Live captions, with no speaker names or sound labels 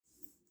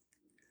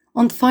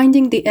on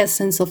finding the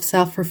essence of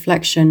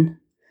self-reflection,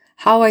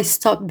 How I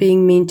Stopped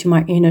Being Mean to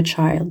My Inner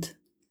Child,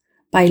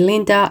 by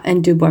Linda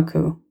and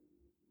Dubuaku.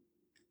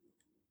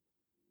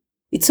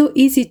 It's so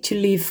easy to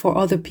live for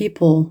other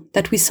people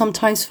that we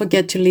sometimes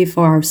forget to live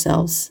for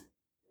ourselves.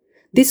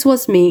 This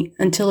was me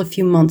until a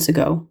few months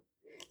ago,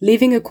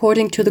 living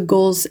according to the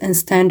goals and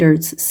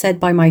standards set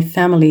by my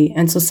family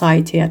and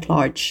society at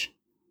large.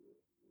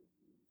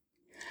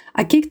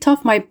 I kicked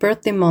off my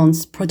birthday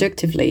months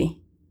productively,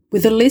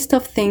 with a list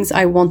of things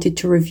I wanted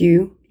to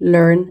review,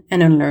 learn,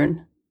 and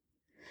unlearn.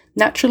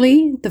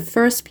 Naturally, the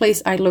first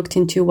place I looked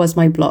into was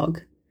my blog,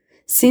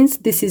 since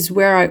this is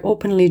where I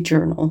openly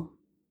journal.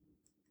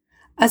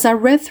 As I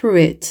read through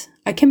it,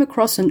 I came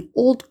across an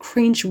old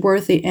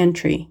cringe-worthy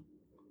entry,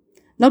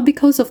 not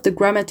because of the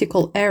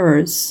grammatical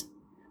errors,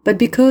 but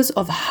because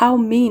of how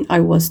mean I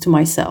was to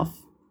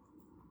myself.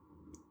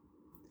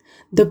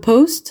 The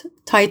post,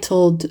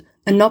 titled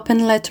An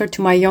Open Letter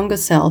to My Younger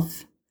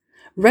Self,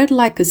 read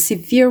like a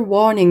severe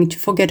warning to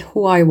forget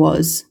who I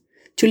was,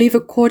 to live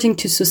according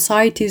to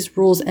society's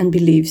rules and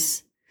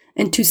beliefs,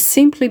 and to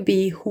simply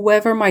be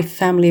whoever my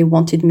family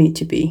wanted me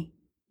to be.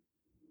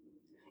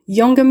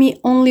 Younger me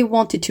only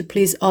wanted to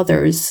please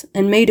others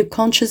and made a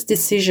conscious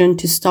decision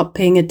to stop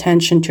paying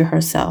attention to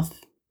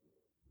herself.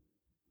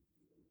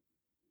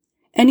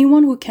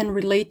 Anyone who can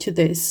relate to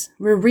this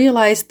will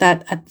realize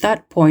that at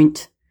that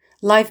point,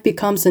 life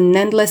becomes an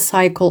endless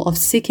cycle of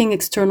seeking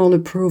external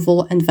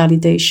approval and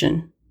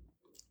validation.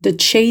 The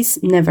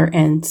chase never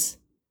ends.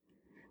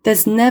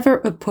 There's never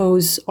a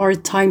pause or a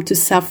time to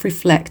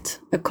self-reflect,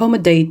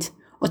 accommodate,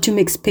 or to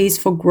make space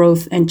for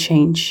growth and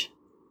change.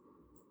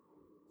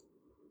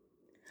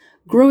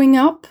 Growing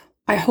up,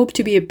 I hoped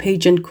to be a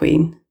pageant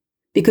queen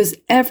because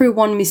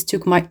everyone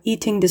mistook my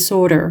eating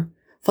disorder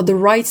for the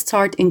right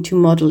start into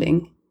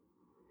modeling.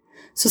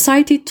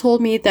 Society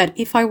told me that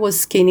if I was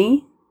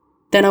skinny,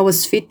 then I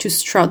was fit to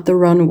strut the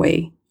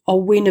runway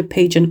or win a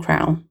pageant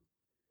crown.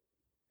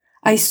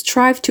 I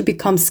strived to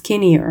become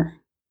skinnier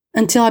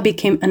until I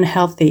became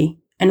unhealthy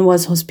and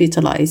was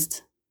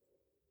hospitalized.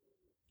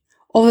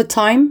 Over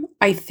time,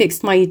 I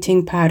fixed my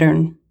eating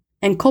pattern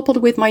and,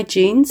 coupled with my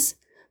genes,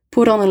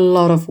 put on a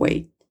lot of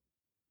weight.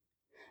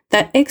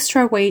 That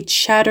extra weight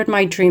shattered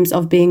my dreams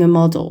of being a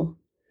model.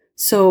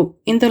 So,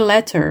 in the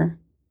letter,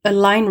 a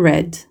line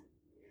read,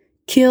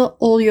 "Kill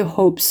all your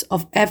hopes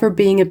of ever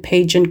being a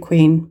pageant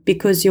queen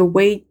because you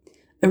weigh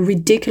a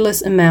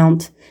ridiculous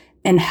amount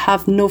and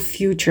have no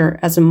future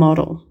as a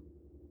model."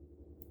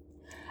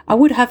 I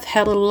would have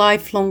held a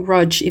lifelong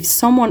grudge if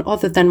someone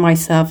other than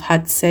myself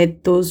had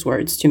said those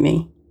words to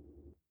me.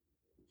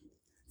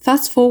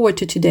 Fast forward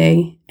to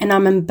today, and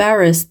I'm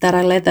embarrassed that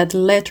I let that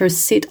letter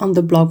sit on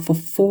the blog for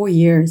 4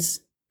 years.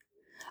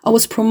 I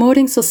was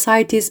promoting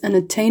society's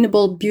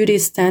unattainable beauty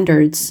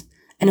standards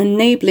and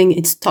enabling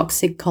its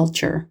toxic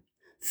culture.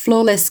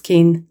 Flawless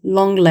skin,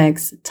 long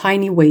legs,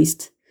 tiny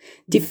waist,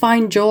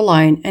 defined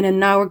jawline, and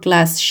an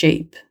hourglass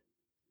shape.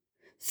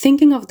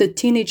 Thinking of the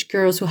teenage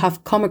girls who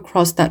have come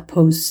across that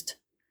post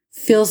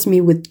fills me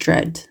with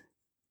dread.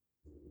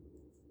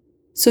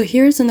 So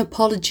here's an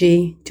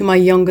apology to my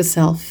younger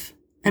self,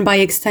 and by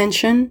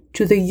extension,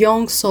 to the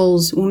young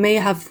souls who may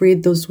have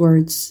read those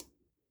words.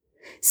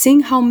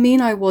 Seeing how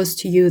mean I was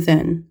to you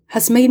then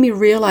has made me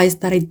realize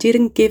that I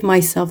didn't give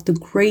myself the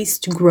grace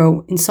to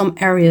grow in some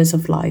areas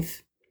of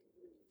life.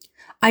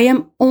 I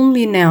am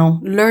only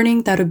now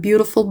learning that a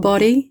beautiful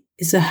body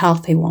is a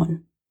healthy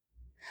one.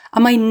 I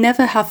might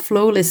never have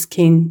flawless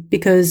skin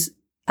because,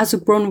 as a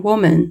grown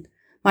woman,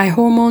 my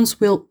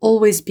hormones will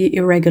always be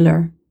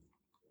irregular.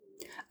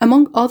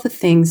 Among other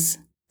things,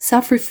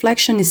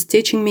 self-reflection is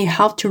teaching me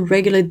how to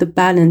regulate the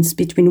balance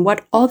between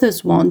what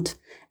others want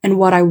and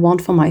what I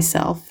want for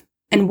myself,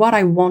 and what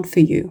I want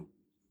for you.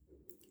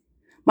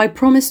 My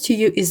promise to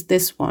you is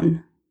this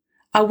one.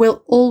 I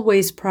will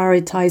always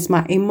prioritize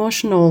my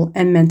emotional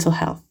and mental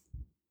health.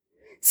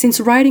 Since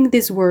writing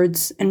these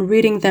words and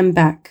reading them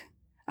back,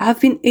 I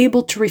have been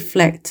able to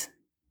reflect,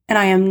 and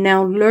I am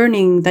now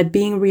learning that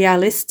being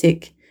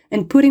realistic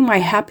and putting my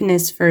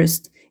happiness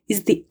first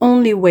is the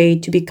only way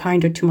to be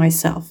kinder to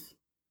myself.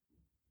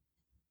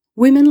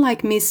 Women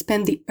like me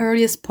spend the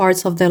earliest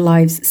parts of their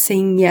lives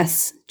saying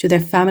yes to their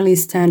family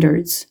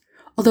standards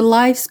or the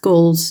life's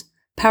goals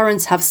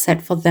parents have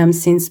set for them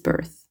since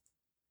birth.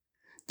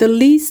 The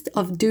list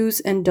of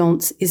do's and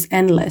don'ts is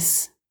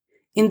endless.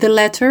 In the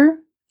letter,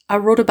 I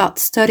wrote about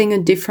studying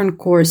a different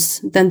course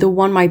than the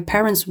one my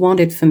parents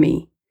wanted for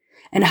me,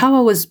 and how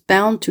I was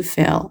bound to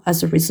fail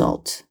as a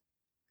result.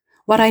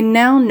 What I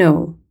now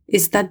know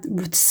is that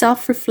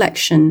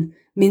self-reflection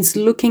means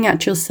looking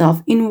at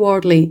yourself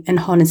inwardly and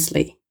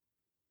honestly.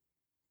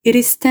 It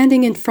is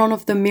standing in front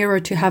of the mirror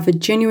to have a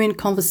genuine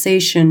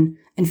conversation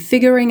and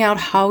figuring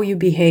out how you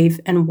behave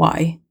and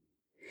why.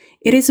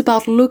 It is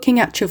about looking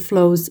at your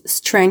flaws,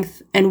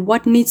 strengths, and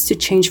what needs to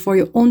change for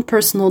your own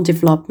personal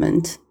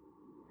development.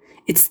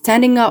 It's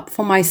standing up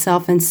for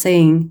myself and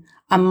saying,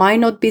 I might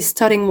not be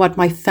studying what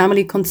my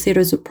family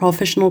considers a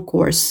professional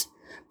course,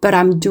 but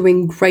I'm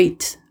doing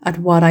great at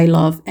what I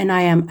love and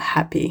I am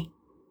happy.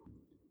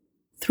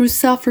 Through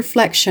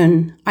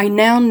self-reflection, I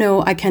now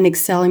know I can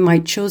excel in my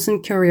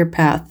chosen career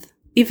path,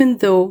 even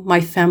though my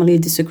family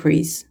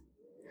disagrees.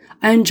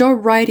 I enjoy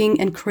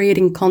writing and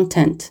creating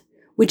content,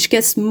 which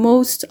gets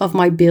most of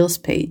my bills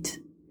paid.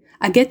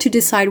 I get to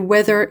decide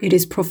whether it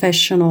is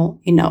professional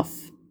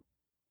enough.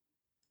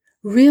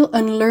 Real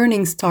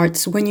unlearning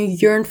starts when you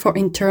yearn for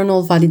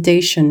internal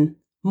validation,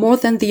 more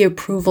than the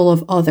approval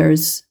of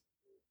others.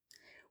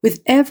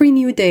 With every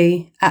new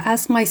day, I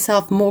ask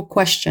myself more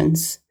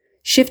questions,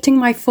 shifting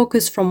my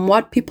focus from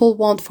what people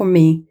want for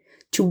me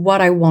to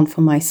what I want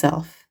for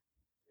myself.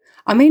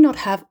 I may not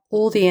have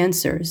all the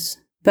answers,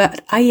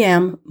 but I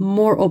am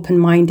more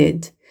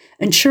open-minded,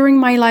 ensuring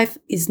my life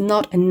is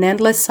not an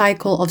endless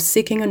cycle of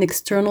seeking an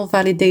external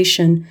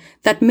validation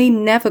that may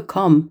never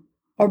come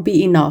or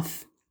be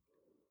enough.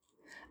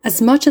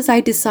 As much as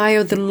I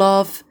desire the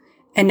love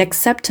and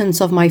acceptance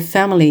of my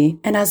family,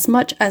 and as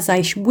much as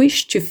I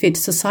wish to fit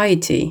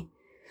society,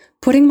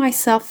 putting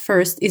myself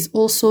first is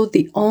also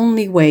the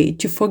only way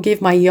to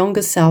forgive my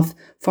younger self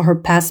for her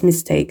past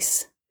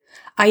mistakes.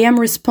 I am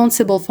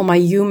responsible for my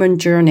human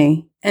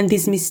journey, and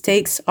these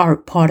mistakes are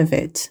a part of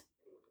it.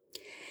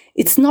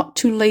 It's not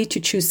too late to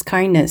choose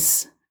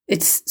kindness.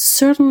 It's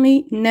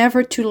certainly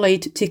never too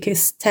late to take a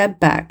step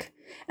back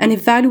and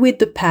evaluate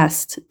the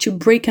past to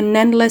break an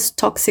endless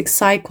toxic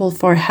cycle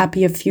for a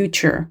happier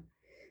future.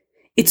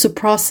 It's a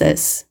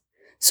process,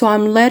 so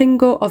I'm letting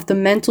go of the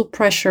mental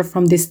pressure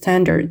from these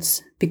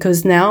standards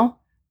because now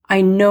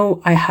I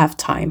know I have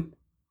time.